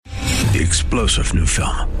The explosive new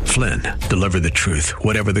film, Flynn, deliver the truth,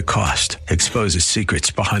 whatever the cost, exposes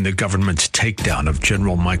secrets behind the government's takedown of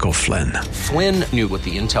General Michael Flynn. Flynn knew what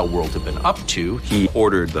the intel world had been up to. He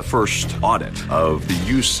ordered the first audit of the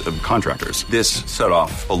use of contractors. This set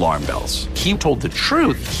off alarm bells. He told the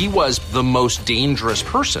truth. He was the most dangerous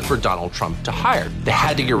person for Donald Trump to hire. They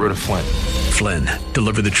had to get rid of Flynn. Flynn,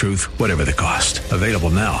 deliver the truth, whatever the cost. Available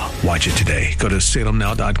now. Watch it today. Go to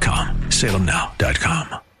salemnow.com.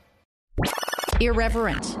 salemnow.com.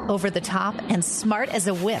 Irreverent, over the top, and smart as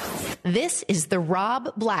a whip. This is the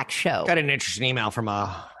Rob Black Show. Got an interesting email from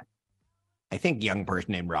I think, young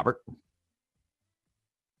person named Robert.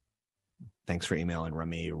 Thanks for emailing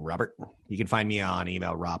me, Robert. You can find me on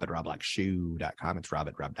email, rob@robblackshoe.com. It's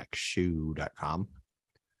rob@robblackshoe.com.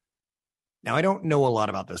 Now, I don't know a lot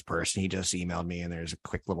about this person. He just emailed me, and there's a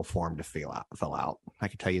quick little form to fill out. I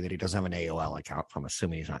can tell you that he doesn't have an AOL account, so I'm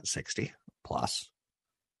assuming he's not 60 plus.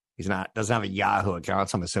 Doesn't have a Yahoo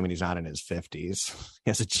account, so I'm assuming he's not in his 50s.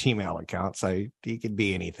 He has a Gmail account, so he could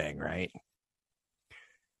be anything, right?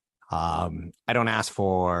 I don't ask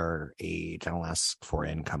for age. I don't ask for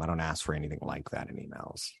income. I don't ask for anything like that in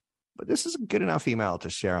emails. But this is a good enough email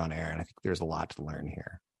to share on air, and I think there's a lot to learn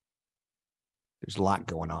here. There's a lot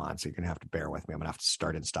going on, so you're going to have to bear with me. I'm going to have to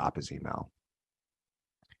start and stop his email.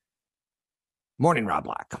 Morning, Rob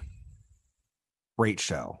Black. Great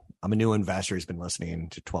show. I'm a new investor who's been listening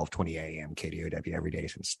to 12:20 a.m. KDOW every day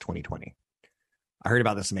since 2020. I heard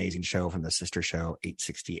about this amazing show from the sister show,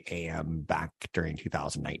 8:60 a.m. back during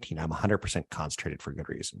 2019. I'm 100% concentrated for good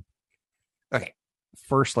reason. Okay,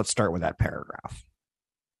 first, let's start with that paragraph.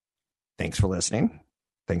 Thanks for listening.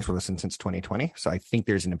 Thanks for listening since 2020. So I think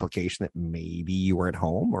there's an implication that maybe you were at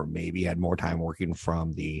home or maybe had more time working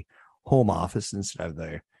from the home office instead of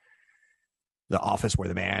the office where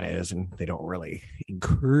the man is, and they don't really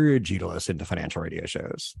encourage you to listen to financial radio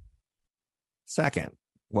shows. Second,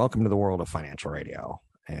 welcome to the world of financial radio,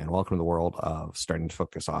 and welcome to the world of starting to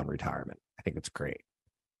focus on retirement. I think it's great.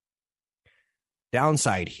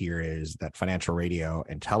 Downside here is that financial radio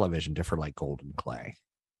and television differ like gold and clay.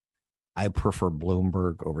 I prefer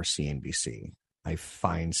Bloomberg over CNBC. I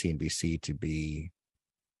find CNBC to be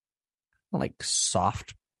like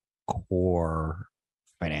soft core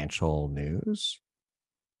financial news.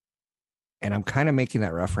 And I'm kind of making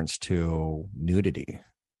that reference to nudity,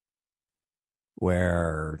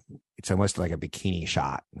 where it's almost like a bikini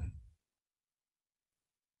shot.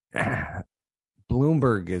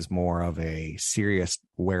 Bloomberg is more of a serious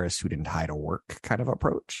wear a suit and tie to work kind of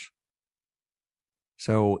approach.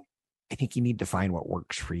 So I think you need to find what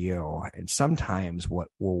works for you. And sometimes what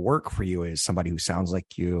will work for you is somebody who sounds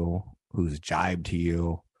like you, who's jibed to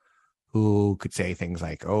you, who could say things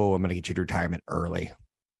like, oh, I'm going to get you to retirement early.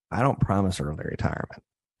 I don't promise early retirement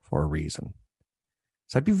for a reason.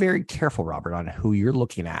 So I'd be very careful, Robert, on who you're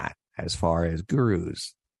looking at as far as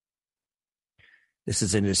gurus. This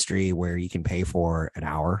is an industry where you can pay for an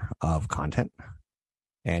hour of content,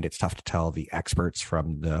 and it's tough to tell the experts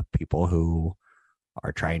from the people who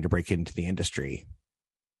are trying to break into the industry.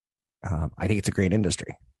 I think it's a great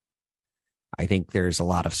industry. I think there's a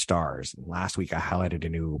lot of stars. Last week, I highlighted a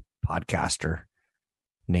new podcaster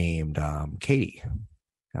named Katie.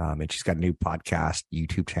 And she's got a new podcast,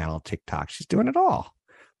 YouTube channel, TikTok. She's doing it all.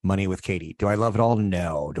 Money with Katie. Do I love it all?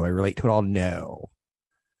 No. Do I relate to it all? No.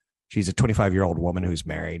 She's a 25-year-old woman who's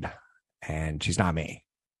married, and she's not me.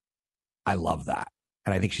 I love that.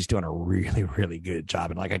 And I think she's doing a really, really good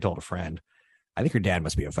job. And like I told a friend, I think her dad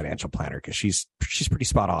must be a financial planner because she's pretty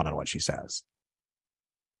spot on what she says.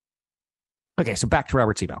 Okay, so back to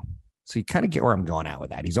Robert's email. So you kind of get where I'm going at with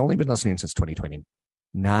that. He's only been listening since 2020.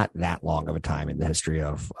 Not that long of a time in the history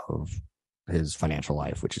of his financial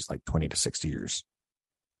life, which is like 20 to 60 years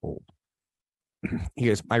old. He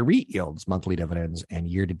goes, my REIT yields monthly dividends and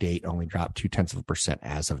year to date only dropped 0.2%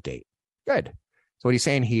 as of date. Good. So what he's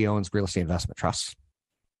saying, he owns real estate investment trusts.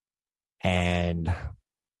 And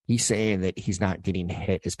he's saying that he's not getting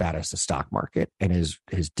hit as bad as the stock market, and his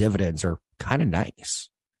dividends are kind of nice.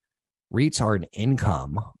 REITs are an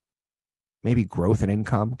income, maybe growth and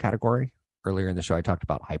income category. Earlier in the show, I talked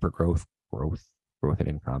about hypergrowth, growth and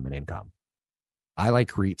income. I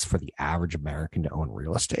like REITs for the average American to own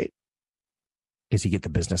real estate, because you get the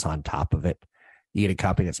business on top of it. You get a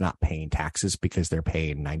company that's not paying taxes because they're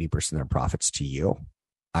paying 90% of their profits to you.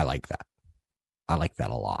 I like that. I like that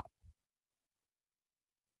a lot.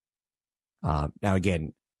 Now,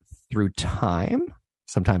 again, through time,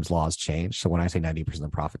 sometimes laws change. So when I say 90% of the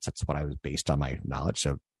profits, that's what I was based on my knowledge.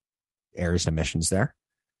 So errors and omissions there.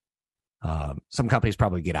 Some companies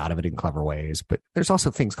probably get out of it in clever ways, but there's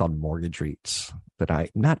also things called mortgage REITs that I'm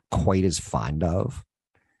not quite as fond of.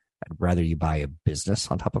 I'd rather you buy a business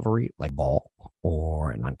on top of a REIT like Ball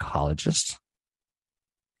or an oncologist.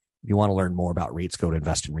 If you want to learn more about REITs, go to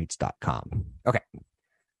investinreits.com. Okay.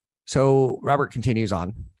 So Robert continues on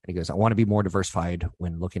and he goes, I want to be more diversified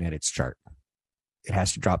when looking at its chart. It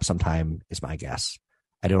has to drop sometime, is my guess.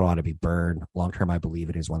 I don't want to be burned. Long term, I believe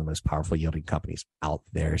it is one of the most powerful yielding companies out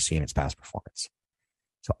there, seeing its past performance.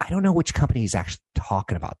 So I don't know which company he's actually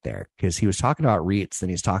talking about there, because he was talking about REITs, then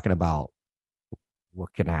he's talking about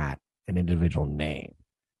looking at an individual name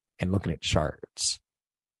and looking at charts.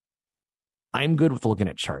 I'm good with looking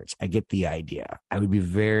at charts. I get the idea. I would be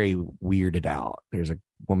very weirded out. There's a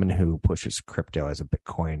woman who pushes crypto as a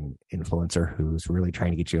Bitcoin influencer who's really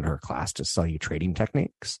trying to get you in her class to sell you trading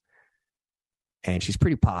techniques. And she's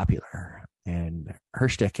pretty popular. And her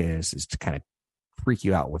shtick is to kind of freak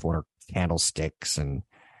you out with one of her candlesticks and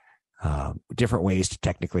different ways to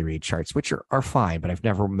technically read charts, which are fine. But I've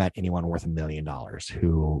never met anyone worth $1 million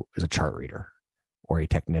who is a chart reader or a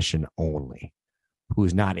technician only,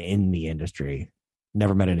 who's not in the industry,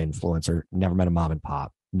 never met an influencer, never met a mom and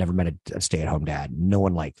pop, never met a stay-at-home dad, no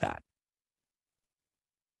one like that.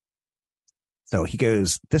 So he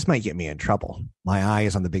goes, this might get me in trouble. My eye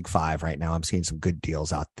is on the big five right now. I'm seeing some good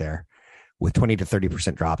deals out there with 20 to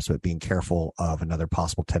 30% drops, but being careful of another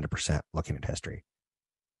possible 10% looking at history.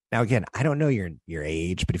 Now, again, I don't know your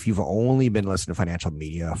age, but if you've only been listening to financial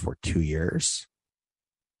media for 2 years,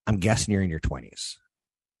 I'm guessing you're in your 20s.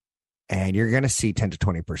 And you're going to see 10 to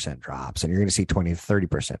 20% drops, and you're going to see 20 to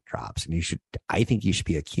 30% drops. And I think you should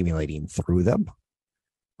be accumulating through them.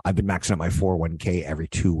 I've been maxing out my 401k every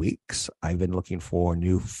 2 weeks. I've been looking for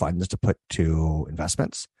new funds to put to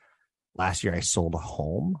investments. Last year, I sold a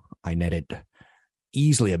home. I netted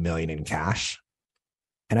easily $1 million in cash.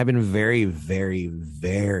 And I've been very, very,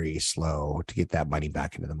 very slow to get that money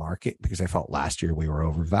back into the market because I felt last year we were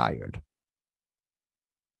overvalued.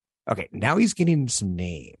 Okay, now he's getting some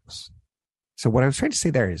names. So what I was trying to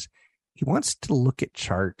say there is he wants to look at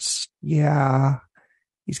charts. Yeah,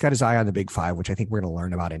 he's got his eye on the big five, which I think we're going to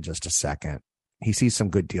learn about in just a second. He sees some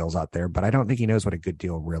good deals out there, but I don't think he knows what a good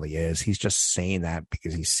deal really is. He's just saying that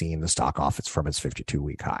because he's seeing the stock off from its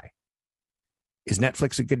 52-week high. Is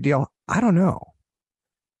Netflix a good deal? I don't know.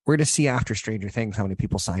 We're going to see after Stranger Things how many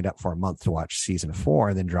people signed up for a month to watch season 4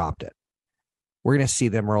 and then dropped it. We're going to see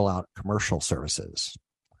them roll out commercial services,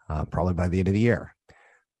 probably by the end of the year.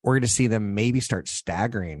 We're going to see them maybe start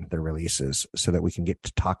staggering their releases so that we can get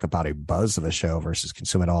to talk about a buzz of a show versus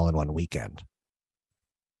consume it all in one weekend.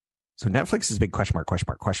 So Netflix is a big question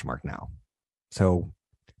mark now. So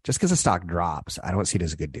just because the stock drops, I don't see it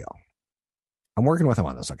as a good deal. I'm working with him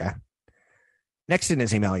on this, okay? Next in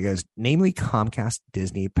his email, he goes, namely Comcast,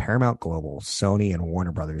 Disney, Paramount Global, Sony, and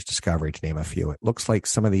Warner Brothers Discovery, to name a few. It looks like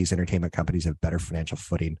some of these entertainment companies have better financial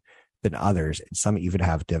footing than others, and some even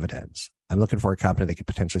have dividends. I'm looking for a company that could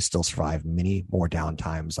potentially still survive many more down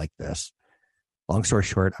times like this. Long story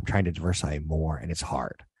short, I'm trying to diversify more, and it's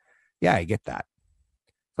hard. Yeah, I get that.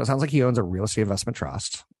 So it sounds like he owns a real estate investment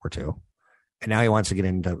trust or two, and now he wants to get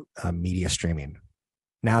into media streaming.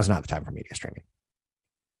 Now is not the time for media streaming.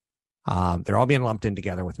 They're all being lumped in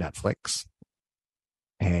together with Netflix,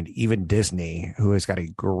 and even Disney, who has got a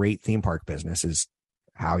great theme park business, is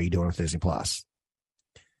how are you doing with Disney Plus?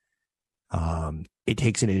 It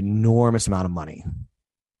takes an enormous amount of money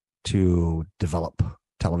to develop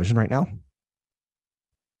television right now,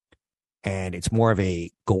 and it's more of a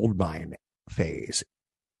gold mine phase.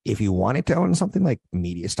 If you wanted to own something like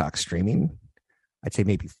media stock streaming, I'd say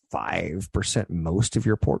maybe 5% most of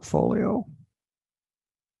your portfolio.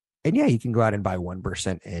 And yeah, you can go out and buy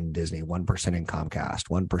 1% in Disney, 1% in Comcast,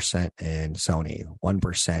 1% in Sony,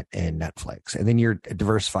 1% in Netflix. And then you're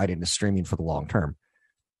diversified into streaming for the long term.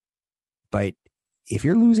 But if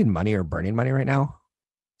you're losing money or burning money right now,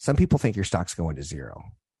 some people think your stock's going to zero.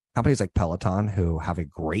 Companies like Peloton, who have a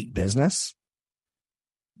great business,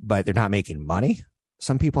 but they're not making money.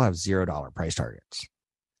 Some people have $0 price targets.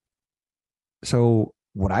 So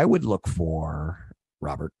what I would look for,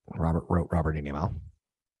 Robert wrote an email,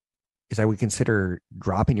 is I would consider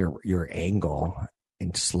dropping your angle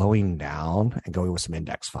and slowing down and going with some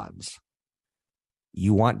index funds.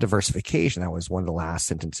 You want diversification. That was one of the last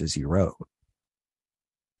sentences you wrote.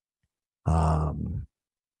 I'm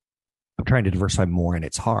trying to diversify more, and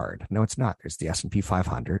it's hard. No, it's not. There's the S&P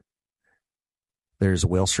 500. There's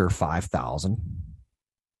Wilshire 5000.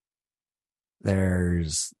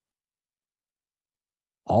 There's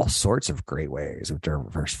all sorts of great ways of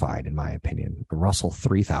diversified, in my opinion. The Russell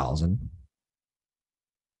 3000,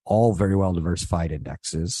 all very well diversified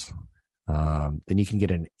indexes. Then you can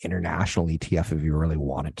get an international ETF if you really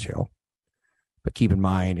wanted to. But keep in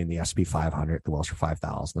mind, in the S&P 500, the Wilshire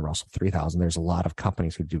 5000, the Russell 3000, there's a lot of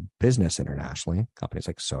companies who do business internationally, companies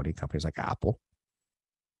like Sony, companies like Apple.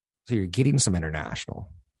 So you're getting some international.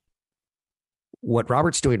 What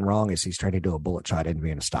Robert's doing wrong is he's trying to do a bullet shot into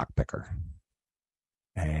being a stock picker.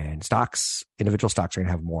 And stocks, individual stocks are going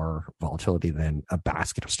to have more volatility than a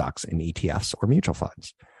basket of stocks in ETFs or mutual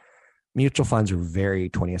funds. Mutual funds are very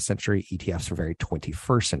 20th century. ETFs are very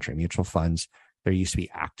 21st century. Mutual funds, there used to be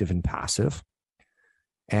active and passive.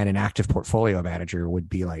 And an active portfolio manager would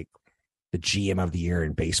be like the GM of the year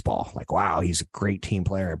in baseball. Like, wow, he's a great team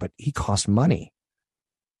player, but he costs money.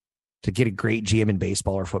 To get a great GM in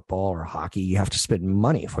baseball or football or hockey, you have to spend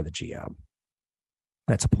money for the GM.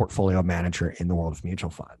 That's a portfolio manager in the world of mutual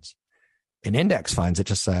funds. In index funds, it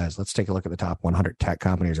just says, let's take a look at the top 100 tech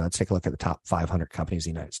companies. Let's take a look at the top 500 companies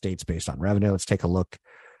in the United States based on revenue. Let's take a look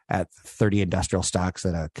at 30 industrial stocks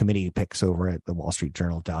that a committee picks over at the Wall Street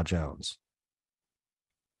Journal, Dow Jones.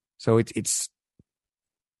 So it's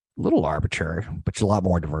a little arbitrary, but it's a lot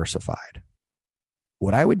more diversified.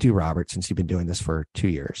 What I would do, Robert, since you've been doing this for 2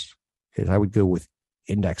 years, is I would go with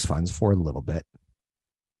index funds for a little bit.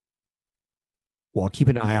 Well, keep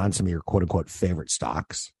an eye on some of your quote unquote favorite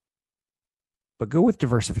stocks, but go with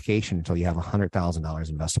diversification until you have $100,000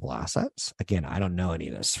 investable assets. Again, I don't know any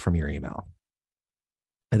of this from your email.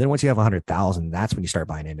 And then once you have 100,000, that's when you start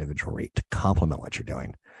buying individual rate to complement what you're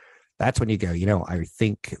doing. That's when you go, I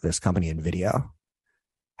think this company, NVIDIA,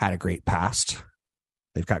 had a great past.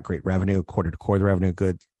 They've got great revenue, quarter to quarter revenue,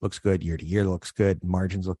 looks good, year to year looks good,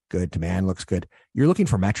 margins look good, demand looks good. You're looking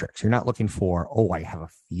for metrics. You're not looking for, I have a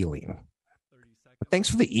feeling. But thanks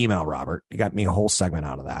for the email, Robert. You got me a whole segment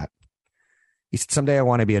out of that. He said, someday I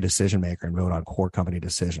want to be a decision maker and vote on core company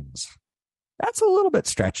decisions. That's a little bit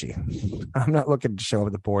stretchy. I'm not looking to show up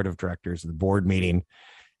at the board of directors, the board meeting,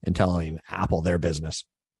 and telling Apple their business.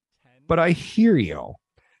 But I hear you.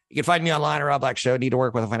 You can find me online at Rob Black Show. Need to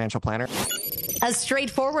work with a financial planner? A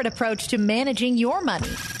straightforward approach to managing your money.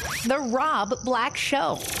 The Rob Black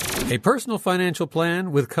Show. A personal financial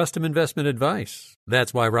plan with custom investment advice.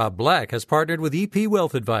 That's why Rob Black has partnered with EP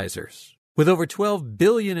Wealth Advisors. With over $12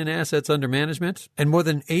 billion in assets under management and more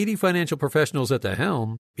than 80 financial professionals at the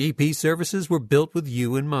helm, EP services were built with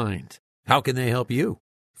you in mind. How can they help you?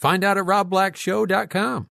 Find out at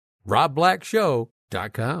robblackshow.com.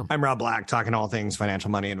 robblackshow.com. I'm Rob Black, talking all things financial,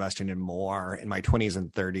 money, investing, and more. In my 20s and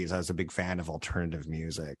 30s, I was a big fan of alternative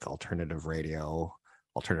music, alternative radio,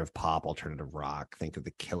 alternative pop, alternative rock. Think of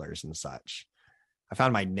the Killers and such. I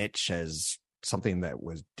found my niche as something that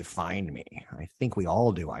was defined me. I think we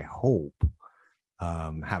all do, I hope,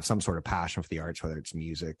 have some sort of passion for the arts, whether it's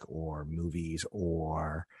music or movies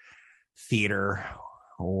or theater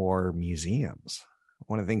or museums.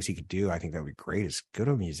 One of the things you could do, I think that would be great, is go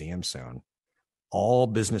to a museum soon. All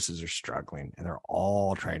businesses are struggling and they're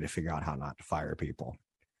all trying to figure out how not to fire people.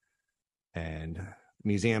 And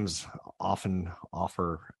museums often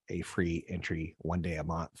offer a free entry 1 day a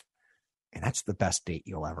month. And that's the best date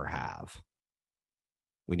you'll ever have.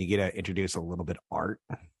 When you get to introduce a little bit of art,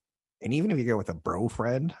 and even if you go with a bro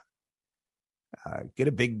friend, get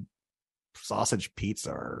a big sausage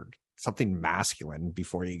pizza or something masculine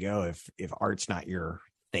before you go. If art's not your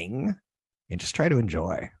thing, and just try to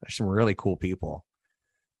enjoy. There's some really cool people.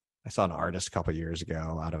 I saw an artist a couple of years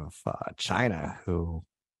ago out of China who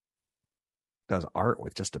does art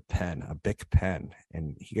with just a pen, a Bic pen.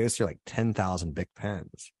 And he goes through like 10,000 Bic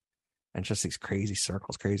pens and just these crazy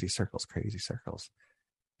circles.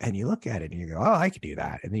 And you look at it and you go, oh, I could do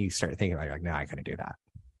that. And then you start thinking about it, like, no, I couldn't do that.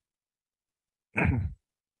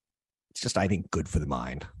 It's just, I think, good for the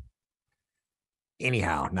mind.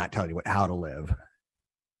 Anyhow, not telling you how to live.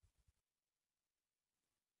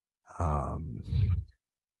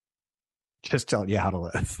 Just telling you how to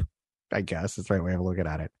live, I guess. That's the right way of looking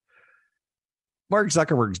at it. Mark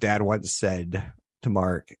Zuckerberg's dad once said to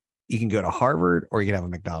Mark, you can go to Harvard or you can have a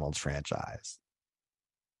McDonald's franchise.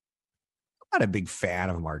 I'm not a big fan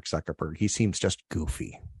of Mark Zuckerberg. He seems just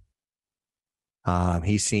goofy.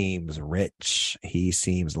 He seems rich. He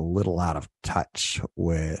seems a little out of touch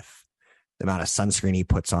with the amount of sunscreen he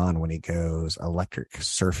puts on when he goes electric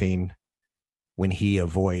surfing, when he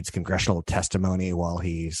avoids congressional testimony while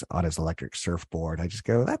he's on his electric surfboard. I just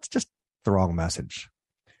go, that's just the wrong message.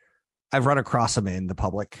 I've run across him in the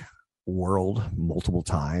public world multiple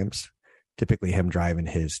times, typically him driving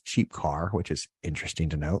his cheap car, which is interesting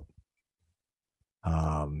to note.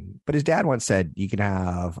 But his dad once said, you can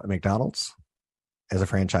have a McDonald's as a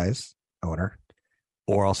franchise owner,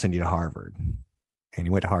 or I'll send you to Harvard. And he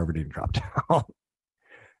went to Harvard and dropped out.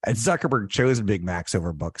 And Zuckerberg chose Big Macs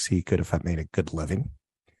over books. He could have made a good living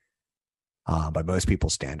by most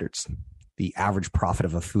people's standards. The average profit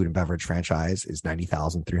of a food and beverage franchise is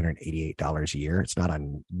 $90,388 a year. It's not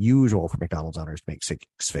unusual for McDonald's owners to make six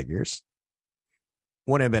figures.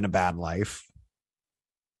 Wouldn't have been a bad life.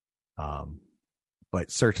 But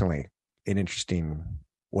certainly an interesting,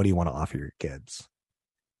 what do you want to offer your kids?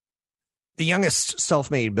 The youngest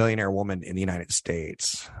self-made billionaire woman in the United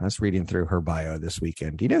States. I was reading through her bio this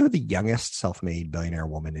weekend. Do you know who the youngest self-made billionaire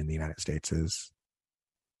woman in the United States is?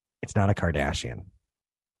 It's not a Kardashian.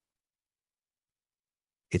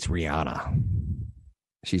 It's Rihanna.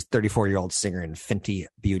 She's 34-year-old singer and Fenty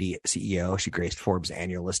Beauty CEO. She graced Forbes'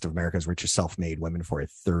 annual list of America's richest self-made women for a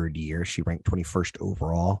third year. She ranked 21st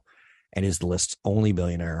overall and is the list's only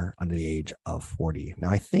billionaire under the age of 40. Now,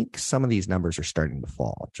 I think some of these numbers are starting to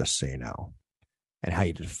fall, just so you know. And how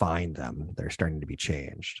you define them, they're starting to be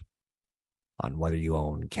changed on whether you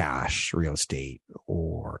own cash, real estate,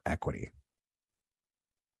 or equity.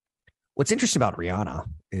 What's interesting about Rihanna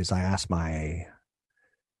is I asked my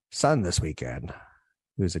son this weekend,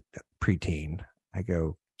 who's a preteen, I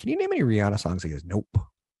go, can you name any Rihanna songs? He goes, nope.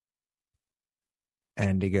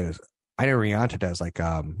 And he goes, I know Rihanna does like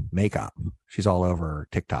makeup. She's all over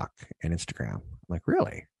TikTok and Instagram. I'm like,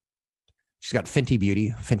 really? She's got Fenty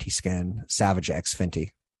Beauty, Fenty Skin, Savage X Fenty.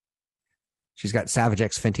 She's got Savage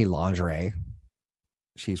X Fenty lingerie.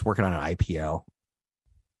 She's working on an IPO.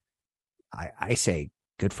 I say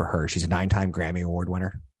good for her. She's a 9-time Grammy Award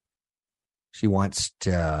winner. She wants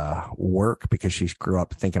to work because she grew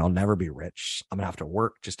up thinking I'll never be rich. I'm going to have to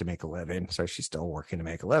work just to make a living. So she's still working to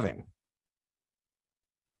make a living.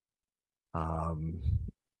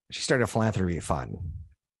 She started a philanthropy fund.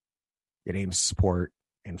 It aims to support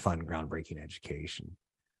and fund groundbreaking education.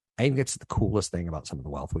 I think it's the coolest thing about some of the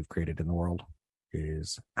wealth we've created in the world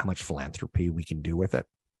is how much philanthropy we can do with it.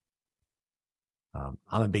 I'm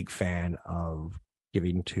a big fan of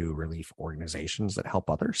giving to relief organizations that help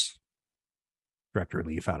others. Direct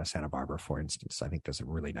Relief out of Santa Barbara, for instance, I think does a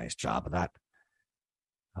really nice job of that.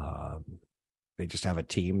 They just have a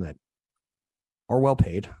team that are well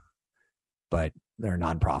paid, but they're a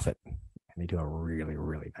nonprofit and they do a really,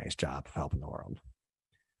 really nice job of helping the world.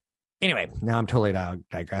 Anyway, now I'm totally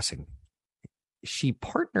digressing. She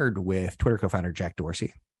partnered with Twitter co-founder Jack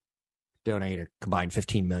Dorsey, donated a combined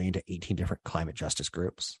 $15 million to 18 different climate justice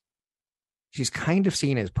groups. She's kind of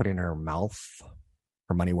seen as putting her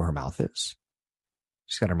money where her mouth is.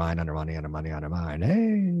 She's got her mind on her money, on her money, on her mind.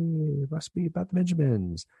 Hey, it must be about the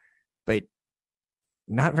Benjamins. But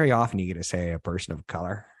not very often you get to say a person of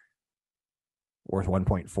color worth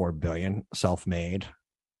 $1.4 billion, self-made.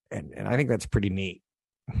 And I think that's pretty neat.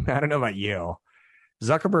 I don't know about you.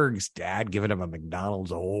 Zuckerberg's dad giving him a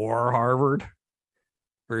McDonald's or Harvard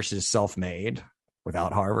versus self-made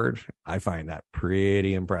without Harvard. I find that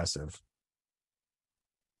pretty impressive.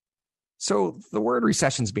 So the word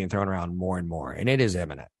recession is being thrown around more and more, and it is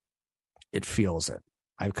imminent. It feels it.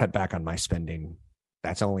 I've cut back on my spending.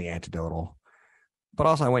 That's only anecdotal. But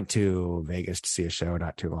also I went to Vegas to see a show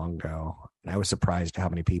not too long ago, and I was surprised how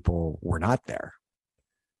many people were not there.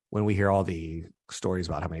 When we hear all the stories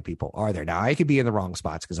about how many people are there. Now, I could be in the wrong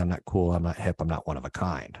spots because I'm not cool, I'm not hip, I'm not one of a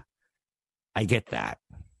kind. I get that.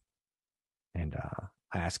 And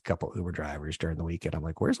I asked a couple Uber drivers during the weekend, I'm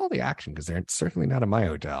like, where's all the action? Because they're certainly not in my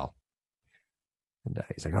hotel. And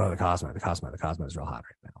he's like, oh, the Cosmo is real hot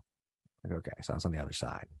right now. Like, okay, so I was on the other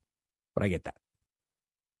side. But I get that.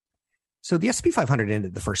 So the S&P 500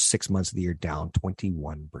 ended the first 6 months of the year down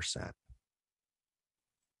 21%.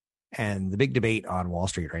 And the big debate on Wall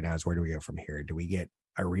Street right now is where do we go from here? Do we get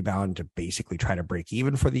a rebound to basically try to break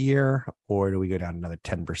even for the year, or do we go down another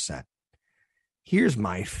 10%? Here's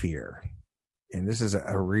my fear, and this is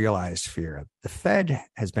a realized fear. The Fed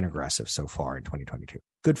has been aggressive so far in 2022.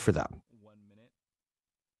 Good for them. 1 minute.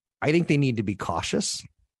 I think they need to be cautious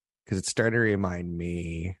because it's starting to remind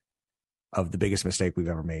me of the biggest mistake we've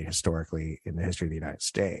ever made historically in the history of the United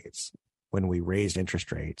States, when we raised interest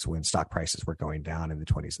rates when stock prices were going down in the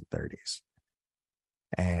 20s and 30s.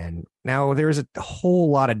 And now there's a whole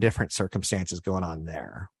lot of different circumstances going on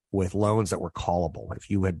there with loans that were callable. If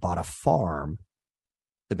you had bought a farm,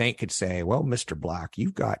 the bank could say, well, Mr. Black,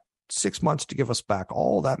 you've got 6 months to give us back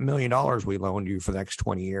all that $1 million we loaned you for the next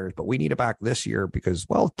 20 years, but we need it back this year because,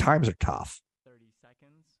 well, times are tough. 30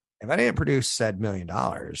 seconds. If I didn't produce said $1 million,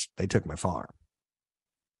 they took my farm.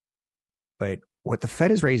 But what the Fed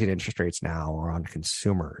is raising interest rates now are on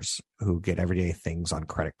consumers who get everyday things on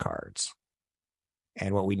credit cards.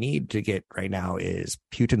 And what we need to get right now is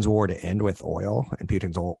Putin's war to end with oil and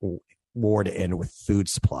Putin's war to end with food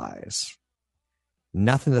supplies.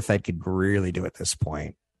 Nothing the Fed could really do at this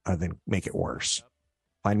point other than make it worse.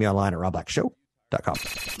 Find me online at robblackshow.com.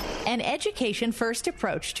 an education-first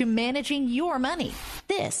approach to managing your money.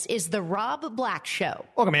 This is The Rob Black Show.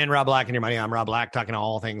 Welcome in, Rob Black and Your Money. I'm Rob Black, talking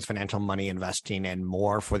all things financial, money, investing, and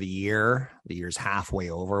more for the year. The year's halfway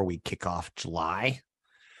over. We kick off July.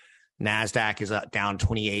 NASDAQ is down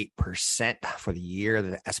 28% for the year.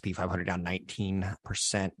 The S&P 500 down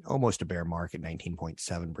 19%, almost a bear market,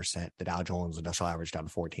 19.7%. The Dow Jones Industrial Average down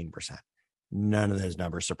 14%. None of those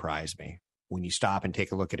numbers surprise me. When you stop and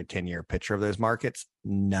take a look at a 10-year picture of those markets,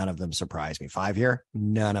 none of them surprise me. 5-year,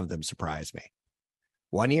 none of them surprise me.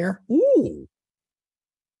 1 year, ooh,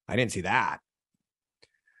 I didn't see that.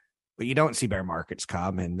 But you don't see bear markets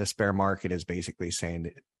come, and this bear market is basically saying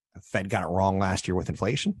that the Fed got it wrong last year with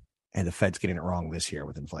inflation, and the Fed's getting it wrong this year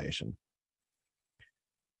with inflation.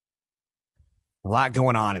 A lot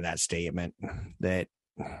going on in that statement, that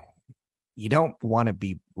you don't want to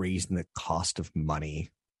be raising the cost of money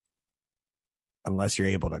unless you're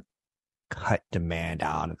able to cut demand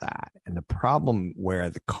out of that. And the problem where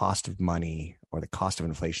the cost of money or the cost of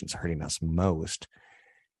inflation is hurting us most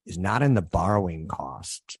is not in the borrowing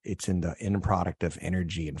cost. It's in the end product of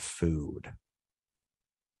energy and food.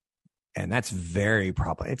 And that's very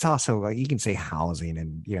problem. It's also, like, you can say housing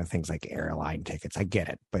and, you know, things like airline tickets. I get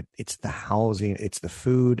it, but it's the housing, it's the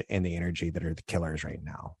food and the energy that are the killers right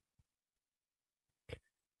now.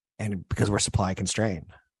 And because we're supply constrained,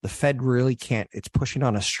 the Fed really can't, it's pushing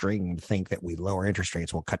on a string to think that we lower interest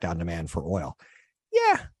rates will cut down demand for oil.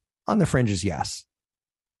 Yeah, on the fringes, yes,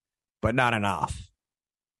 but not enough.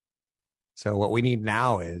 So what we need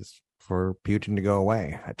now is for Putin to go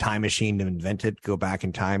away, a time machine to invent it, go back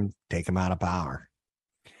in time, take him out of power.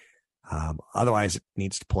 Otherwise, it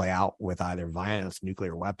needs to play out with either violence,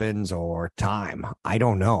 nuclear weapons, or time. I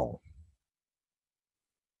don't know.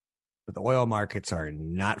 But the oil markets are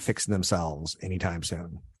not fixing themselves anytime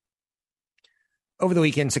soon. Over the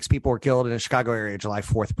weekend, 6 people were killed in a Chicago area July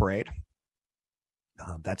 4th parade.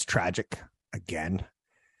 That's tragic again.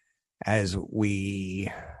 As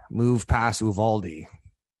we move past Uvalde,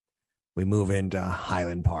 we move into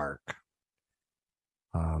Highland Park.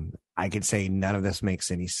 I could say none of this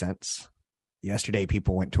makes any sense. Yesterday,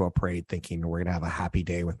 people went to a parade thinking we're going to have a happy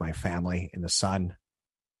day with my family in the sun.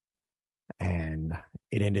 And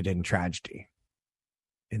it ended in tragedy.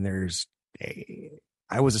 And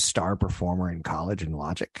I was a star performer in college in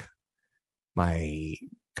logic. My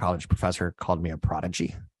college professor called me a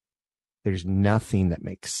prodigy. There's nothing that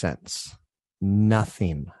makes sense.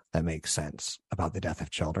 Nothing that makes sense about the death of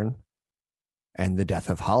children and the death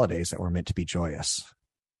of holidays that were meant to be joyous.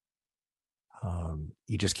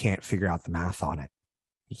 You just can't figure out the math on it.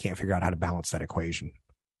 You can't figure out how to balance that equation.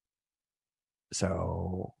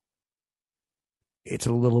 So it's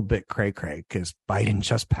a little bit cray-cray because Biden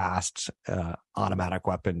just passed automatic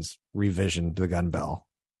weapons revision to the gun bill.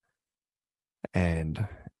 And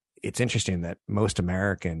it's interesting that most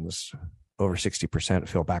Americans, over 60%,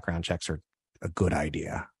 feel background checks are a good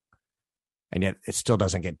idea. And yet it still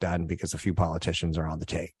doesn't get done because a few politicians are on the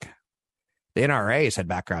take. The NRA said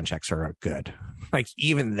background checks are good. Like,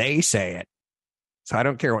 even they say it. So I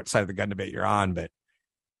don't care what side of the gun debate you're on, but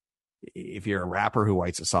if you're a rapper who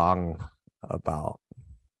writes a song about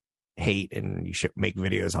hate and you should make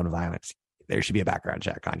videos on violence, there should be a background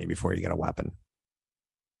check on you before you get a weapon.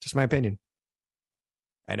 Just my opinion.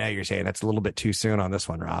 I know you're saying that's a little bit too soon on this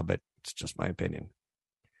one, Rob, but it's just my opinion.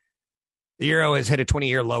 The euro has hit a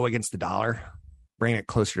 20-year low against the dollar, bringing it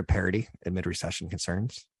closer to parity amid recession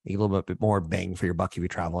concerns. You get a little bit more bang for your buck if you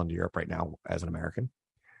travel into Europe right now as an American.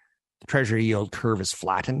 The Treasury yield curve is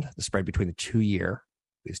flattened. The spread between the 2-year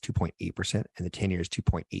is 2.8% and the 10-year is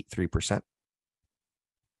 2.83%.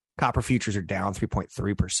 Copper futures are down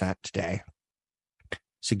 3.3% today,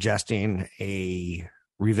 suggesting a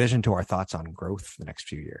revision to our thoughts on growth for the next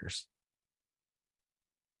few years.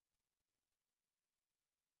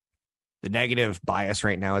 The negative bias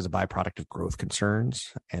right now is a byproduct of growth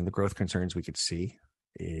concerns, and the growth concerns we could see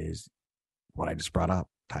is what I just brought up,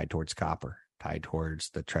 tied towards copper, tied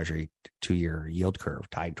towards the Treasury 2-year yield curve,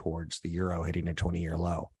 tied towards the euro hitting a 20-year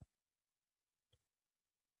low.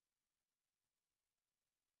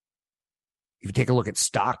 If you take a look at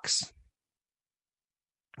stocks,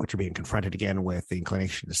 which are being confronted again with the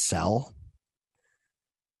inclination to sell,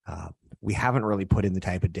 we haven't really put in the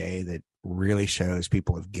type of day that really shows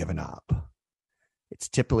people have given up. It's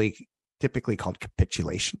typically called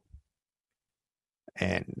capitulation.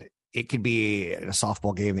 And it could be a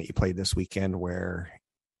softball game that you played this weekend where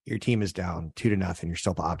your team is down 2-0, you're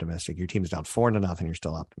still optimistic. Your team is down 4-0, you're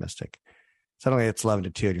still optimistic. Suddenly it's 11-2,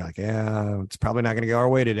 and you're like, yeah, it's probably not going to go our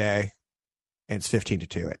way today. And it's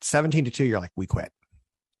 15-2. At 17-2, you're like, we quit.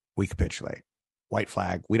 We capitulate. white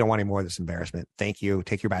flag. We don't want any more of this embarrassment. Thank you.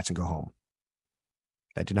 Take your bats and go home.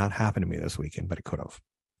 That did not happen to me this weekend, but it could have.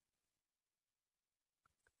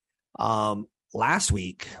 Last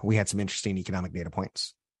week, we had some interesting economic data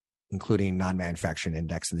points, including non-manufacturing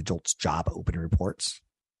index and the JOLTS job opening reports.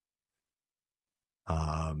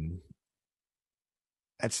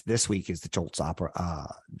 That's this week is the JOLTS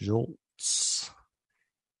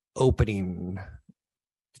opening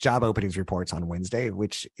job openings reports on Wednesday,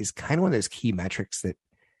 which is kind of one of those key metrics that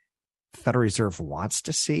the Federal Reserve wants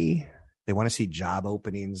to see. They want to see job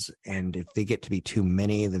openings, and if they get to be too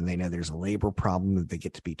many, then they know there's a labor problem. If they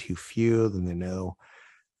get to be too few, then they know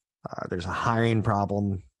there's a hiring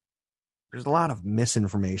problem. There's a lot of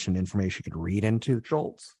information you could read into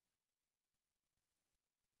JOLTS.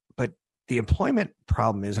 But the employment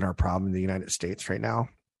problem isn't our problem in the United States right now.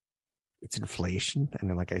 It's inflation. And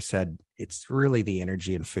then, like I said, it's really the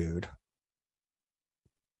energy and food.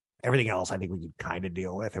 Everything else, I think we can kind of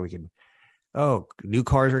deal with. And we can, new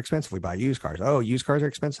cars are expensive. We buy used cars. Oh, used cars are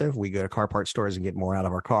expensive. We go to car parts stores and get more out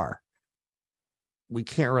of our car. We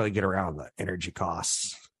can't really get around the energy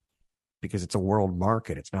costs because it's a world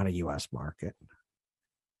market. It's not a U.S. market.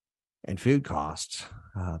 And food costs.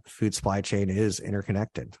 The food supply chain is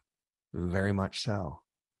interconnected. Very much so.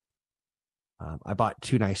 I bought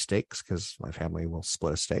 2 nice steaks because my family will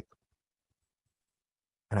split a steak.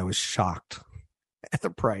 And I was shocked at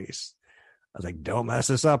the price. I was like, don't mess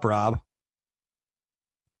this up, Rob.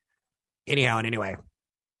 Anyway.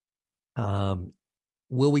 Will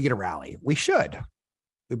we get a rally? We should.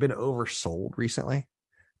 We've been oversold recently.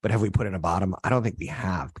 But have we put in a bottom? I don't think we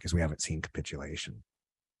have because we haven't seen capitulation.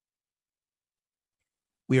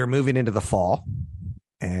 We are moving into the fall.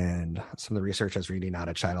 And some of the research I was reading out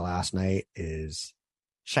of China last night is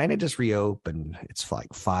China just reopened its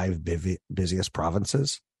like 5 busiest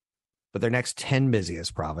provinces, but their next 10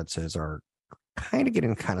 busiest provinces are kind of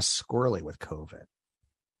getting kind of squirrely with COVID.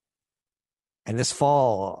 And this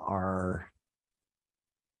fall, our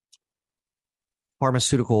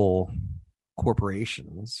pharmaceutical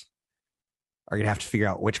corporations are going to have to figure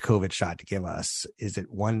out which COVID shot to give us. Is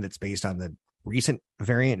it one that's based on the recent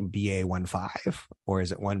variant BA.1.5, or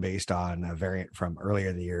is it one based on a variant from earlier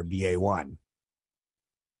in the year, BA.1?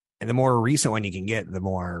 And the more recent one you can get, the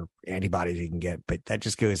more antibodies you can get. But that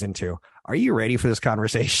just goes into, are you ready for this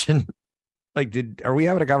conversation? Are we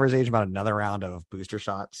having a conversation about another round of booster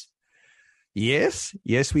shots? Yes,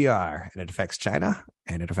 we are. And it affects China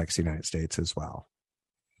and it affects the United States as well.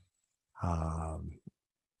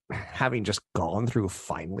 Having just gone through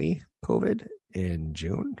finally COVID in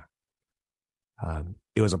June,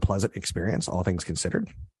 it was a pleasant experience, all things considered.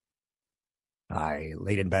 I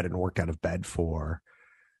laid in bed and worked out of bed for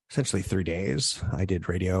essentially 3 days. I did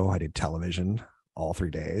radio, I did television all 3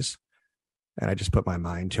 days. And I just put my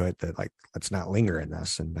mind to it that, let's not linger in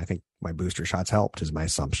this. And I think my booster shots helped, is my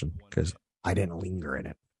assumption, because I didn't linger in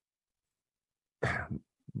it.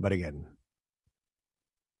 But again,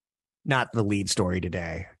 not the lead story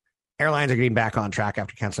today. Airlines are getting back on track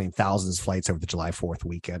after canceling thousands of flights over the July 4th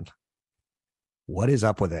weekend. What is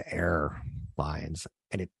up with the airlines?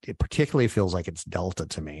 And it particularly feels like it's Delta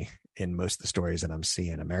to me in most of the stories that I'm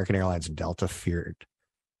seeing. American Airlines and Delta fared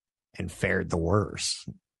the worst.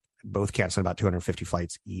 Both canceling about 250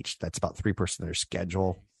 flights each. That's about 3% of their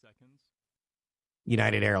schedule.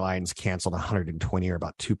 United Airlines canceled 120, or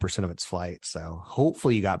about 2% of its flights. So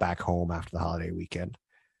hopefully you got back home after the holiday weekend.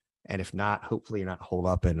 And if not, hopefully you're not holed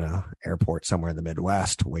up in an airport somewhere in the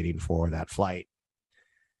Midwest waiting for that flight.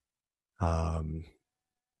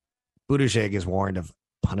 Buttigieg is warned of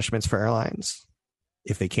punishments for airlines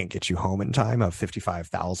if they can't get you home in time of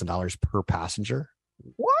 $55,000 per passenger.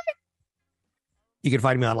 What? You can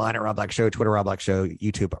find me online at Rob Black Show, Twitter Rob Black Show,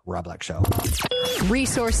 YouTube Rob Black Show.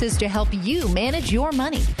 Resources to help you manage your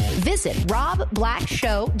money. Visit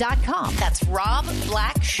robblackshow.com. That's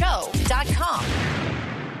robblackshow.com.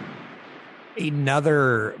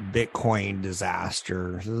 Another Bitcoin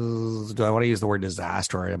disaster. Do I want to use the word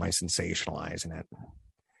disaster, or am I sensationalizing it?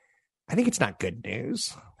 I think it's not good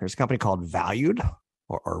news. There's a company called Valued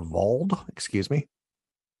or Vold, excuse me.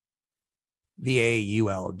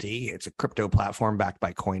 VAULD. It's a crypto platform backed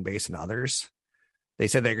by Coinbase and others. They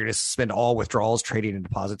said they're going to suspend all withdrawals, trading, and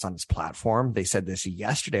deposits on its platform. They said this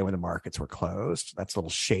yesterday when the markets were closed. That's a little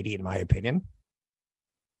shady in my opinion.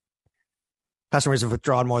 Customers have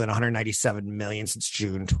withdrawn more than 197 million since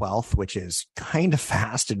June 12th, which is kind of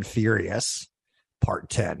fast and furious. Part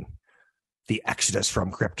 10, the exodus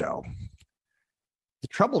from crypto. The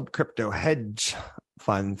troubled crypto hedge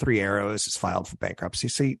fund, Three Arrows, is filed for bankruptcy.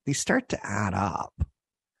 So these start to add up.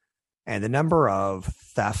 And the number of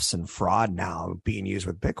thefts and fraud now being used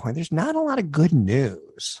with Bitcoin, there's not a lot of good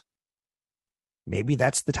news. Maybe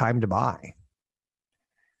that's the time to buy.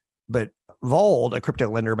 But Vold, a crypto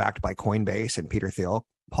lender backed by Coinbase and Peter Thiel,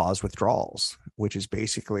 paused withdrawals, which is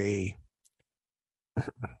basically,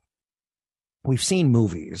 we've seen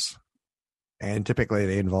movies, and typically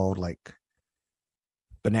they involve like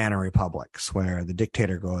banana republics where the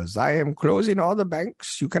dictator goes, I am closing all the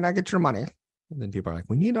banks. You cannot get your money. And then people are like,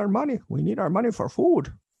 we need our money. We need our money for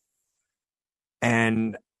food.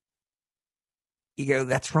 And you go,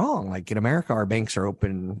 that's wrong. Like in America, our banks are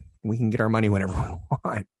open. We can get our money whenever we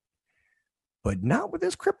want. But not with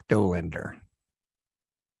this crypto lender.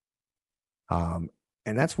 And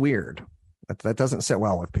that's weird. That doesn't sit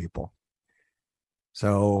well with people.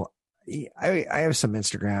 So I have some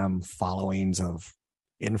Instagram followings of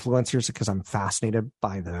influencers because I'm fascinated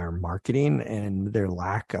by their marketing and their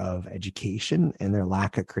lack of education and their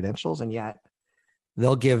lack of credentials. And yet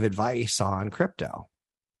they'll give advice on crypto.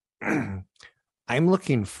 I'm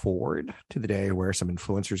looking forward to the day where some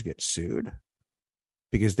influencers get sued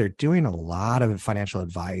because they're doing a lot of financial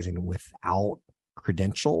advising without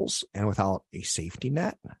credentials and without a safety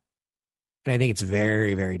net. And I think it's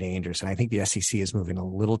very, very dangerous. And I think the SEC is moving a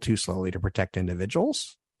little too slowly to protect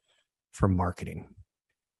individuals from marketing.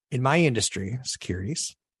 In my industry,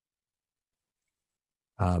 securities,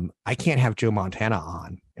 I can't have Joe Montana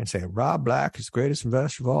on and say, Rob Black is the greatest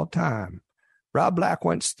investor of all time. Rob Black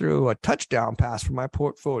went through a touchdown pass for my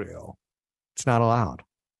portfolio. It's not allowed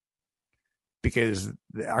because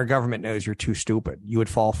our government knows you're too stupid. You would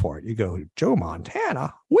fall for it. You go, Joe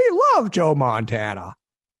Montana? We love Joe Montana.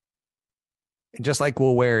 And just like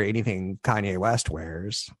we'll wear anything Kanye West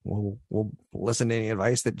wears, we'll listen to any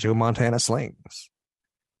advice that Joe Montana slings.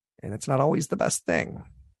 And it's not always the best thing,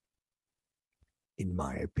 in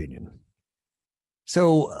my opinion.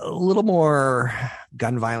 So a little more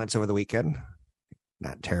gun violence over the weekend.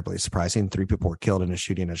 Not terribly surprising. 3 people were killed in a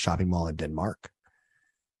shooting at a shopping mall in Denmark.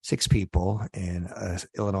 6 people in an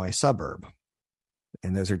Illinois suburb.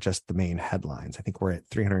 And those are just the main headlines. I think we're at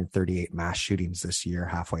 338 mass shootings this year,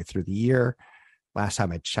 halfway through the year. Last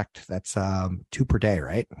time I checked, that's 2 per day,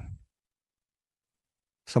 right?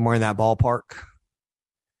 Somewhere in that ballpark.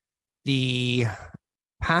 The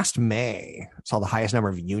past May saw the highest number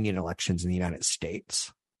of union elections in the United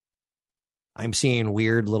States. I'm seeing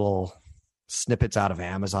weird little snippets out of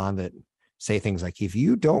Amazon that say things like, if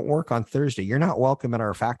you don't work on Thursday, you're not welcome at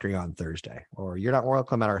our factory on Thursday, or you're not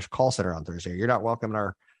welcome at our call center on Thursday, or you're not welcome at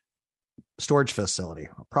our storage facility,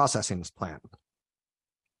 processing plant.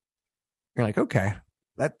 You're like, okay,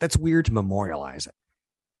 that's weird to memorialize it.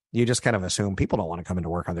 You just kind of assume people don't want to come into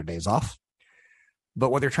work on their days off. But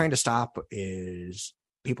what they're trying to stop is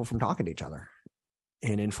people from talking to each other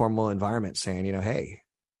in informal environments saying, hey,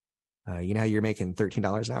 you're making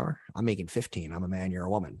 $13 an hour. I'm making $15. I'm a man. You're a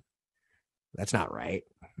woman. That's not right.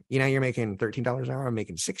 You're making $13 an hour. I'm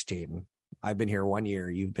making $16. I've been here 1 year.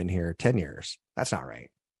 You've been here 10 years. That's not right.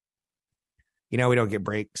 We don't get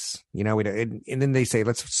breaks. We don't. And then they say,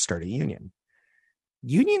 let's start a union.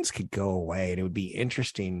 Unions could go away. And it would be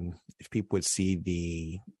interesting if people would see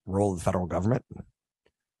the role of the federal government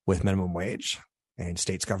with minimum wage and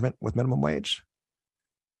states government with minimum wage.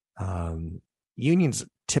 Unions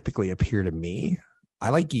typically appear to me, I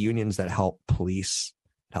like unions that help police,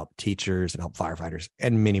 help teachers, and help firefighters,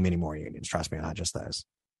 and many, many more unions. Trust me, not just those.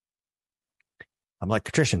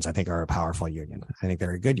 Electricians, I think, are a powerful union. I think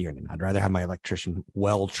they're a good union. I'd rather have my electrician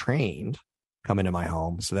well-trained come into my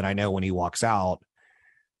home so that I know when he walks out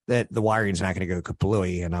that the wiring's not going to go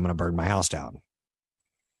kaplooey and I'm going to burn my house down.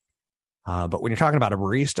 But when you're talking about a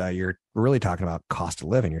barista, you're really talking about cost of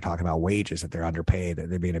living. You're talking about wages that they're underpaid, that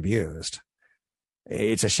they're being abused.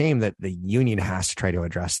 It's a shame that the union has to try to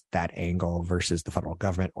address that angle versus the federal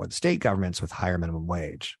government or the state governments with higher minimum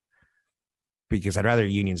wage. Because I'd rather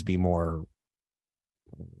unions be more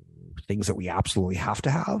things that we absolutely have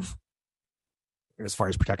to have as far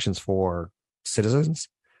as protections for citizens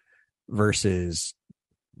versus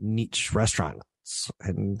niche restaurants.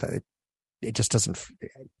 And it just doesn't,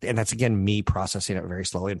 and that's again me processing it very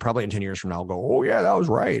slowly, and probably in 10 years from now I'll go, oh yeah, that was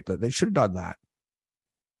right, that they should have done that.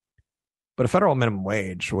 But a federal minimum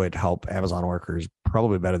wage would help Amazon workers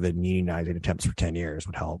probably better than unionizing attempts for 10 years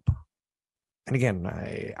would help. And again,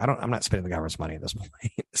 I'm not spending the government's money at this point.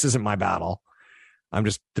 This isn't my battle. I'm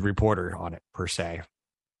just the reporter on it per se.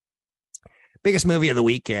 Biggest movie of the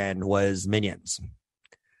weekend was Minions.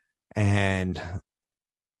 And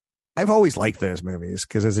I've always liked those movies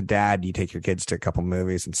because as a dad, you take your kids to a couple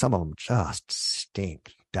movies and some of them just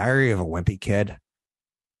stink. Diary of a Wimpy Kid.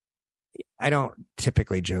 I don't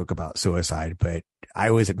typically joke about suicide, but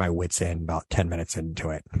I was at my wit's end about 10 minutes into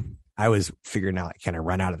it. I was figuring out, can I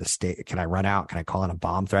run out of the state? Can I run out? Can I call in a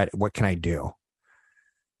bomb threat? What can I do?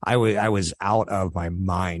 I was out of my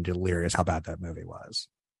mind, delirious how bad that movie was.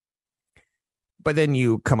 But then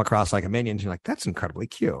you come across like a Minions, you're like, that's incredibly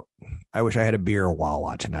cute. I wish I had a beer while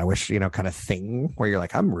watching. I wish, kind of thing where you're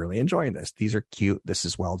like, I'm really enjoying this. These are cute. This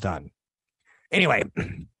is well done. Anyway,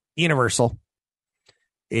 Universal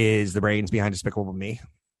is the brains behind Despicable Me.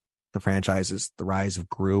 The franchises, The Rise of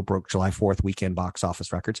Gru broke July 4th weekend box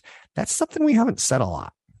office records. That's something we haven't said a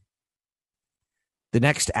lot. The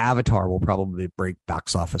next Avatar will probably break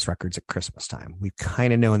box office records at Christmas time. We've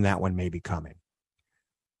kind of known that one may be coming.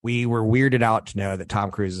 We were weirded out to know that Tom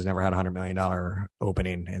Cruise has never had a $100 million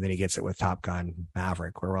opening, and then he gets it with Top Gun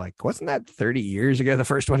Maverick, where we're like, wasn't that 30 years ago the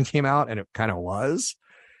first one came out? And it kind of was.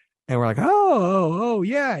 And we're like, oh,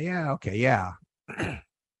 yeah, okay, yeah.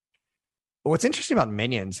 What's interesting about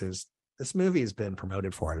Minions is this movie has been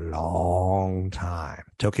promoted for a long time.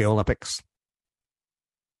 Tokyo Olympics.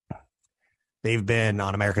 They've been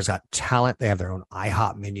on America's Got Talent. They have their own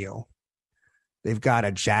IHOP menu. They've got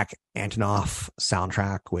a Jack Antonoff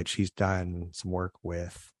soundtrack, which he's done some work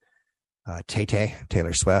with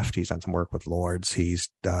Taylor Swift. He's done some work with Lords. He's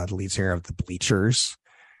the lead singer of the Bleachers,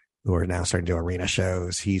 who are now starting to do arena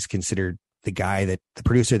shows. He's considered the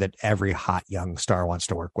producer that every hot young star wants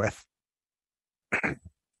to work with.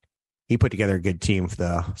 He put together a good team for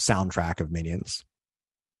the soundtrack of Minions.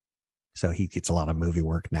 So he gets a lot of movie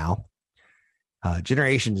work now.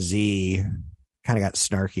 Generation Z kind of got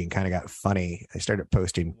snarky and kind of got funny. They started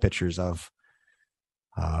posting pictures of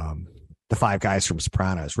the 5 guys from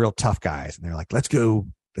Sopranos, real tough guys. And they're like, let's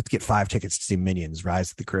get 5 tickets to see Minions,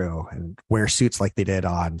 Rise of the Crew, and wear suits like they did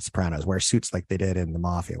on Sopranos, wear suits like they did in the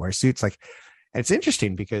Mafia, wear suits like, and it's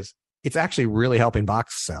interesting because it's actually really helping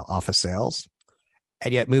office sales.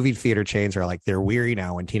 And yet movie theater chains are like, they're weary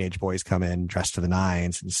now when teenage boys come in dressed to the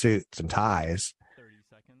nines in suits and ties, 30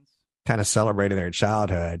 seconds, kind of celebrating their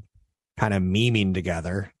childhood, kind of memeing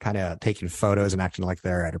together, kind of taking photos and acting like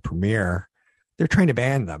they're at a premiere. They're trying to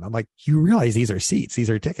ban them. I'm like, you realize these are seats, these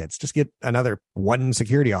are tickets. Just get another 1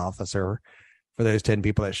 security officer for those 10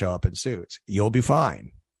 people that show up in suits. You'll be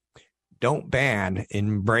fine. Don't ban,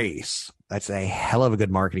 embrace. That's a hell of a good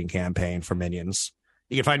marketing campaign for Minions.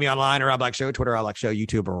 You can find me online at Rob Black Show, Twitter, Rob Black Show,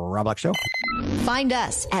 YouTube, or Rob Black Show. Find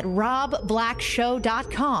us at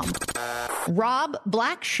robblackshow.com.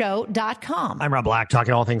 robblackshow.com. I'm Rob Black,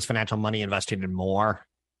 talking all things financial, money, investing, and more.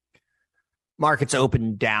 Markets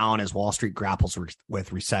open down as Wall Street grapples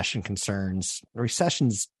with recession concerns.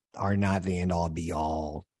 Recessions are not the end-all,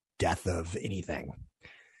 be-all death of anything.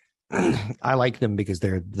 I like them because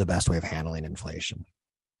they're the best way of handling inflation.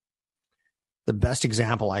 The best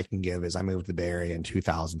example I can give is I moved to the Bay Area in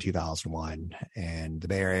 2000, 2001, and the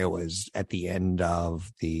Bay Area was at the end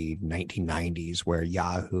of the 1990s where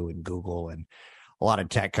Yahoo and Google and a lot of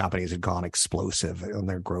tech companies had gone explosive on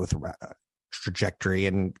their growth trajectory,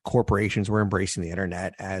 and corporations were embracing the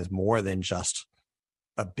internet as more than just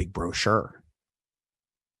a big brochure.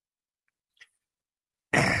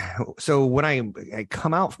 So when I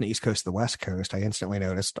come out from the East Coast to the West Coast, I instantly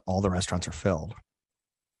noticed all the restaurants are filled.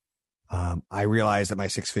 I realized that my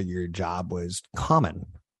 6-figure job was common,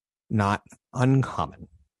 not uncommon.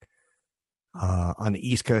 On the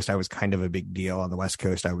East Coast, I was kind of a big deal. On the West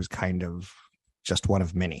Coast, I was kind of just one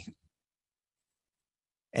of many.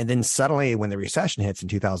 And then suddenly when the recession hits in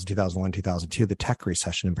 2000, 2001, 2002, the tech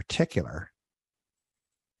recession in particular,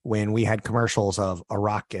 when we had commercials of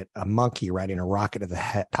a monkey riding a rocket to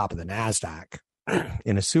the top of the NASDAQ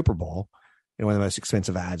in a Super Bowl, in one of the most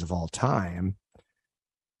expensive ads of all time,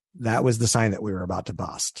 that was the sign that we were about to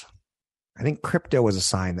bust. I think crypto was a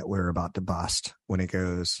sign that we were about to bust when it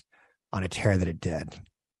goes on a tear that it did.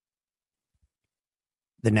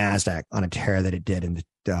 The NASDAQ on a tear that it did in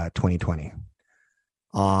 2020.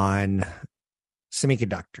 On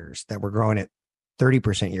semiconductors that were growing at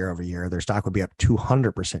 30% year over year, their stock would be up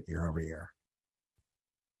 200% year over year.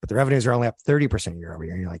 But the revenues are only up 30% year over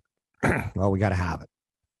year. And you're like, well, we got to have it.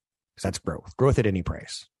 Because that's growth at any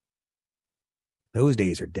price. Those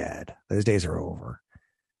days are dead. Those days are over.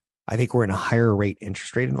 I think we're in a higher rate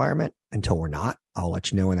interest rate environment until we're not. I'll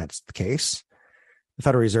let you know when that's the case. The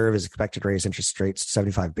Federal Reserve is expected to raise interest rates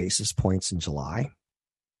 75 basis points in July.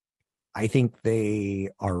 I think they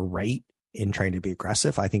are right in trying to be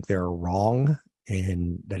aggressive. I think they're wrong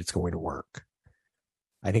in that it's going to work.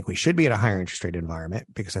 I think we should be in a higher interest rate environment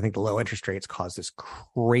because I think the low interest rates cause this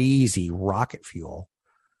crazy rocket fuel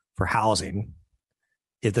for housing.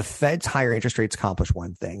 If the Fed's higher interest rates accomplish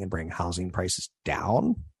one thing and bring housing prices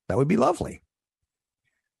down, that would be lovely.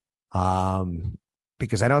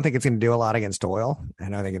 because I don't think it's going to do a lot against oil. I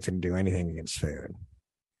don't think it's going to do anything against food.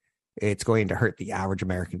 It's going to hurt the average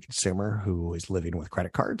American consumer who is living with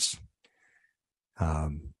credit cards.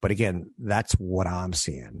 But again, that's what I'm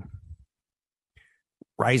seeing.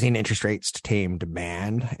 Rising interest rates to tame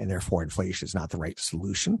demand, and therefore inflation is not the right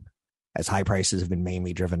solution, as high prices have been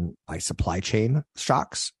mainly driven by supply chain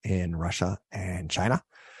shocks in Russia and China.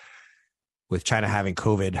 With China having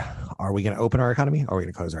COVID, are we going to open our economy? Or are we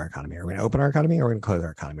going to close our economy? Are we going to open our economy? Or are we going to close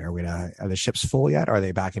our economy? Are the ships full yet? Or are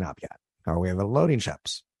they backing up yet? Are we loading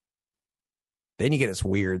ships? Then you get this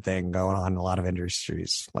weird thing going on in a lot of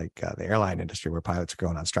industries, like the airline industry, where pilots are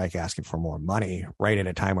going on strike asking for more money right at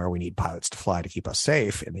a time where we need pilots to fly to keep us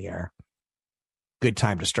safe in the air. Good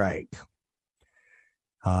time to strike.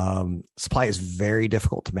 Supply is very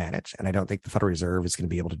difficult to manage, and I don't think the Federal Reserve is going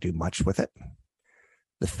to be able to do much with it.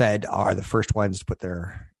 The Fed are the first ones to put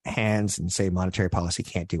their hands and say monetary policy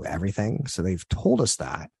can't do everything. So they've told us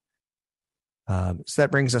that. So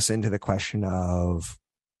that brings us into the question of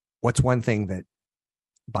what's one thing that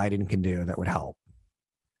Biden can do that would help?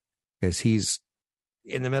 Because he's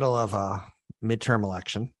in the middle of a midterm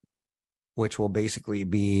election, which will basically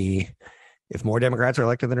be, if more Democrats are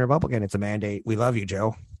elected than Republican, it's a mandate. We love you,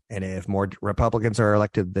 Joe. And if more Republicans are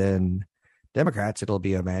elected than Democrats, it'll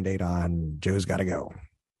be a mandate on Joe's got to go.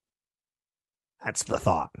 That's the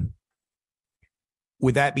thought.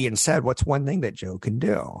 With that being said, what's one thing that Joe can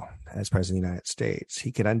do as president of the United States?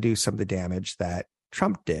 He can undo some of the damage that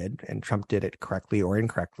Trump did, and Trump did it correctly or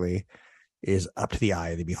incorrectly, is up to the eye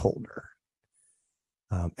of the beholder.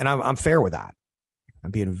 And I'm fair with that. I'm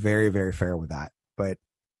being very, very fair with that. But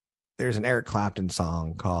there's an Eric Clapton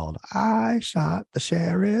song called "I Shot the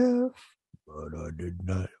Sheriff, but I did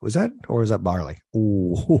not." Was that, or was that Barley?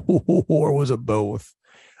 Ooh, or was it both?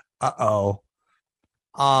 Uh-oh.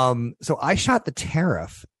 So "I Shot the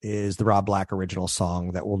Tariff" is the Rob Black original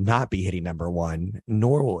song that will not be hitting #1,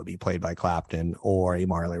 nor will it be played by Clapton or a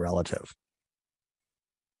Marley relative.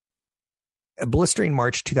 A blistering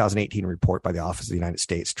March 2018 report by the Office of the United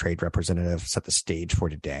States Trade Representative set the stage for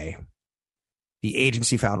today. The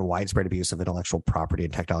agency found widespread abuse of intellectual property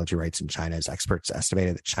and technology rights in China, as experts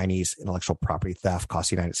estimated that Chinese intellectual property theft costs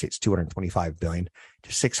the United States $225 billion to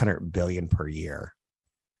 $600 billion per year.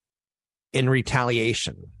 In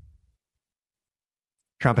retaliation,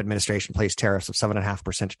 Trump administration placed tariffs of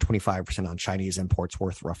 7.5% to 25% on Chinese imports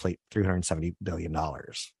worth roughly $370 billion.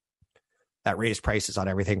 That raised prices on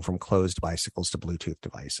everything from closed bicycles to Bluetooth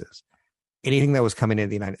devices. Anything that was coming into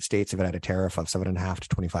the United States, if it had a tariff of 7.5% to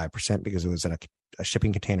 25% because it was in a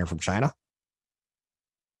shipping container from China,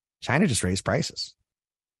 China just raised prices.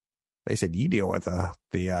 They said, you deal with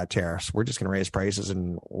the tariffs. We're just going to raise prices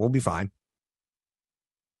and we'll be fine.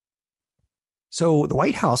 So the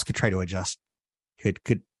White House could try to adjust,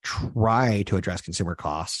 could try to address consumer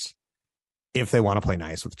costs if they want to play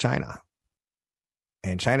nice with China.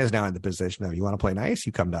 And China is now in the position of, you want to play nice,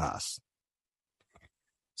 you come to us.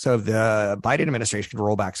 So if the Biden administration could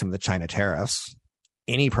roll back some of the China tariffs,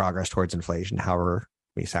 any progress towards inflation, however,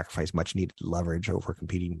 may sacrifice much needed leverage over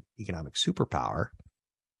competing economic superpower.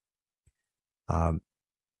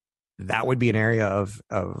 That would be an area of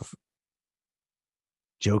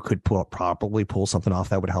Joe could probably pull something off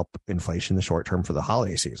that would help inflation in the short term for the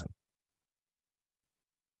holiday season.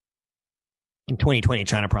 In 2020,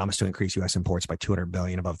 China promised to increase U.S. imports by $200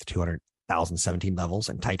 billion above the 2017 levels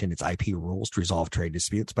and tighten its IP rules to resolve trade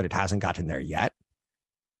disputes, but it hasn't gotten there yet.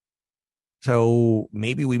 So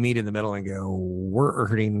maybe we meet in the middle and go, we're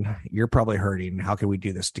hurting, you're probably hurting. How can we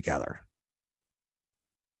do this together?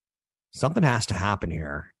 Something has to happen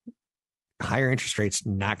here. Higher interest rates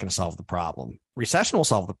not going to solve the problem. Recession will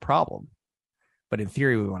solve the problem, but in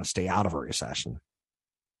theory, we want to stay out of a recession.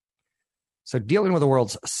 So dealing with the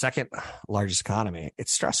world's second largest economy,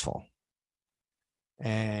 it's stressful.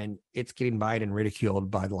 And it's getting Biden ridiculed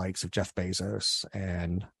by the likes of Jeff Bezos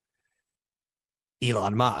and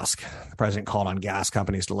Elon Musk. The president called on gas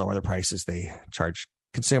companies to lower the prices they charge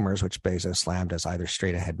consumers, which Bezos slammed as either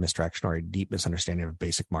straight ahead misdirection or a deep misunderstanding of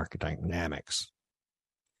basic market dynamics.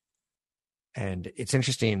 And it's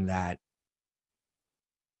interesting that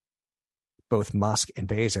both Musk and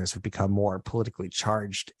Bezos have become more politically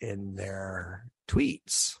charged in their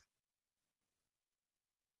tweets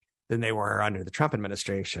than they were under the Trump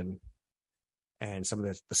administration and some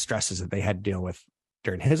of the stresses that they had to deal with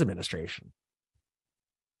during his administration.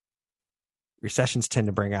 Recessions tend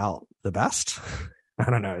to bring out the best. I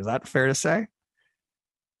don't know. Is that fair to say?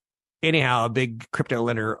 Anyhow, a big crypto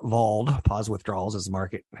lender, Vold, paused withdrawals as the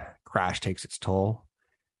market crash takes its toll.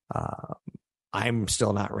 I'm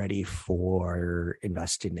still not ready for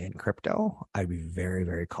investing in crypto. I'd be very,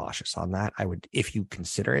 very cautious on that. I would, if you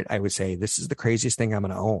consider it, I would say this is the craziest thing I'm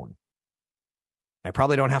going to own. I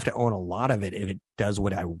probably don't have to own a lot of it if it does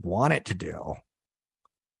what I want it to do.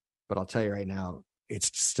 But I'll tell you right now,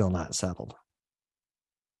 it's still not settled.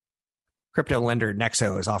 Crypto lender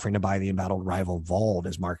Nexo is offering to buy the embattled rival Vold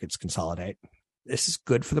as markets consolidate. This is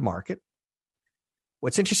good for the market.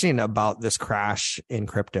 What's interesting about this crash in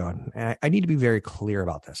crypto, and I need to be very clear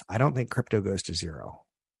about this, I don't think crypto goes to zero.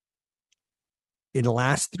 In the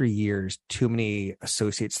last 3 years, too many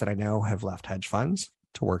associates that I know have left hedge funds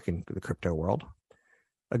to work in the crypto world.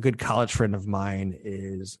 A good college friend of mine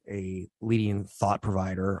is a leading thought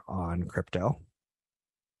provider on crypto,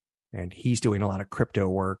 and he's doing a lot of crypto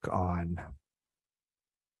work on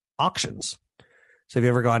auctions. So have you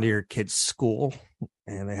ever gone to your kid's school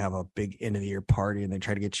and they have a big end of the year party and they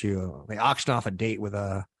try to get you, they auction off a date with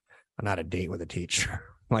not a date with a teacher,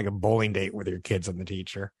 like a bowling date with your kids and the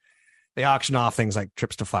teacher. They auction off things like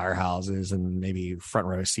trips to firehouses and maybe front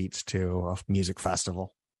row seats to a music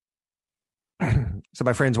festival. So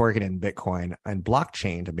my friend's working in Bitcoin and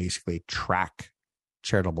blockchain to basically track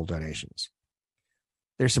charitable donations.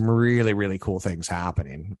 There's some really, really cool things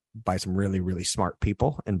happening by some really, really smart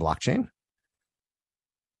people in blockchain.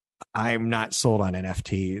 I'm not sold on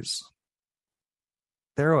NFTs.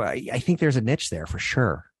 I think there's a niche there for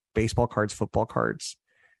sure. Baseball cards, football cards,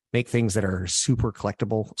 make things that are super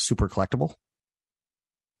collectible.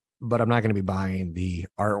 But I'm not going to be buying the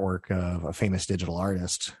artwork of a famous digital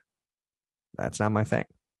artist. That's not my thing.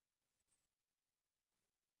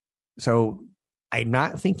 So I'm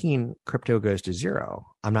not thinking crypto goes to zero.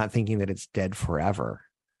 I'm not thinking that it's dead forever.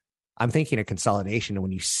 I'm thinking of consolidation. And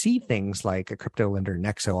when you see things like a crypto lender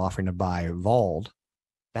Nexo offering to buy Vold,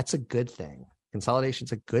 that's a good thing.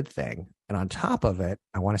 Consolidation's a good thing. And on top of it,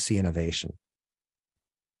 I want to see innovation.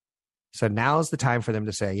 So now's the time for them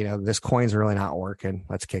to say, this coin's really not working.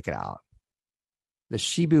 Let's kick it out. The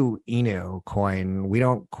Shiba Inu coin, we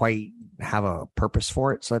don't quite have a purpose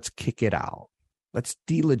for it. So let's kick it out. Let's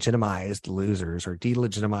delegitimize the losers or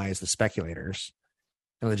delegitimize the speculators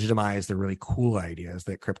and legitimize the really cool ideas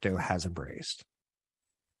that crypto has embraced.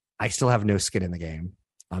 I still have no skin in the game.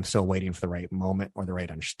 I'm still waiting for the right moment or the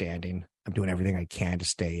right understanding. I'm doing everything I can to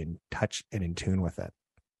stay in touch and in tune with it.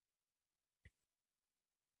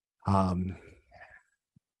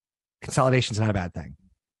 Consolidation is not a bad thing.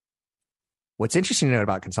 What's interesting to note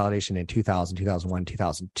about consolidation in 2000, 2001,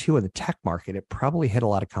 2002 in the tech market, it probably hit a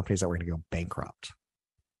lot of companies that were going to go bankrupt.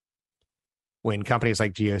 When companies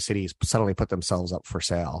like GeoCities suddenly put themselves up for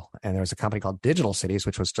sale. And there was a company called Digital Cities,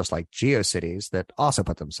 which was just like GeoCities, that also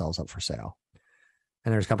put themselves up for sale.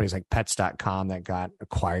 And there's companies like Pets.com that got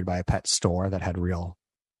acquired by a pet store that had real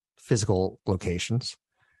physical locations.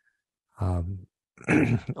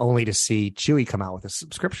 Only to see Chewy come out with a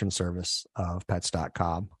subscription service of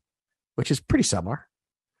Pets.com, which is pretty similar,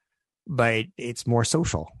 but it's more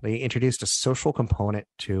social. They introduced a social component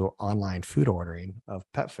to online food ordering of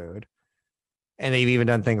pet food. And they've even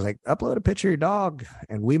done things like upload a picture of your dog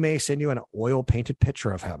and we may send you an oil painted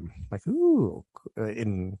picture of him. Like, ooh,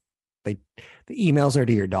 the emails are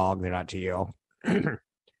to your dog. They're not to you.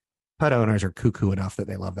 Pet owners are cuckoo enough that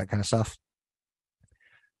they love that kind of stuff.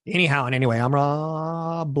 Anyhow, and anyway, I'm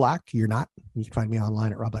Rob Black. You're not. You can find me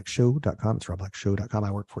online at robblackshow.com. It's robblackshow.com. I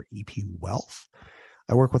work for EP Wealth.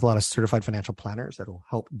 I work with a lot of certified financial planners that will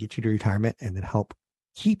help get you to retirement and then help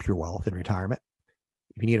keep your wealth in retirement.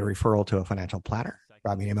 If you need a referral to a financial planner,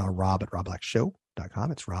 drop me an email, rob at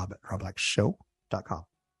robblackshow.com. It's rob at robblackshow.com.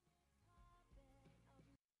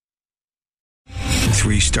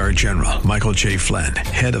 3-star General Michael J. Flynn,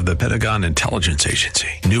 head of the Pentagon Intelligence Agency,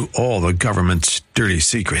 knew all the government's dirty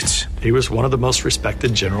secrets. He was one of the most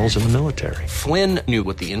respected generals in the military. Flynn knew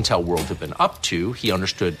what the intel world had been up to. He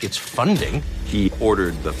understood its funding. He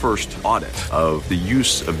ordered the first audit of the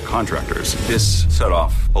use of contractors. This set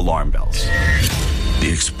off alarm bells. The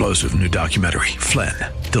explosive new documentary, Flynn,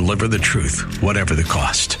 Deliver the Truth, Whatever the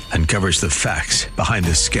Cost, uncovers the facts behind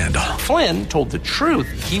this scandal. Flynn told the truth.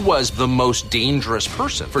 He was the most dangerous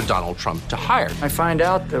person for Donald Trump to hire. I find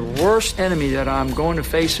out the worst enemy that I'm going to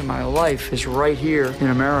face in my life is right here in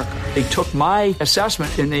America. They took my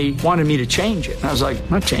assessment and they wanted me to change it. And I was like, I'm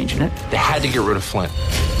not changing it. They had to get rid of Flynn.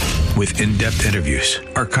 With in-depth interviews,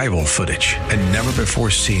 archival footage, and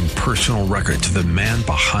never-before-seen personal records of the man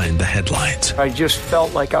behind the headlines. I just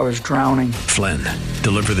felt like I was drowning. Flynn,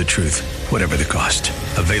 Deliver the Truth, Whatever the Cost.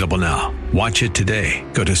 Available now. Watch it today.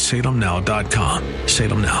 Go to salemnow.com.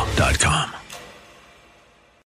 salemnow.com.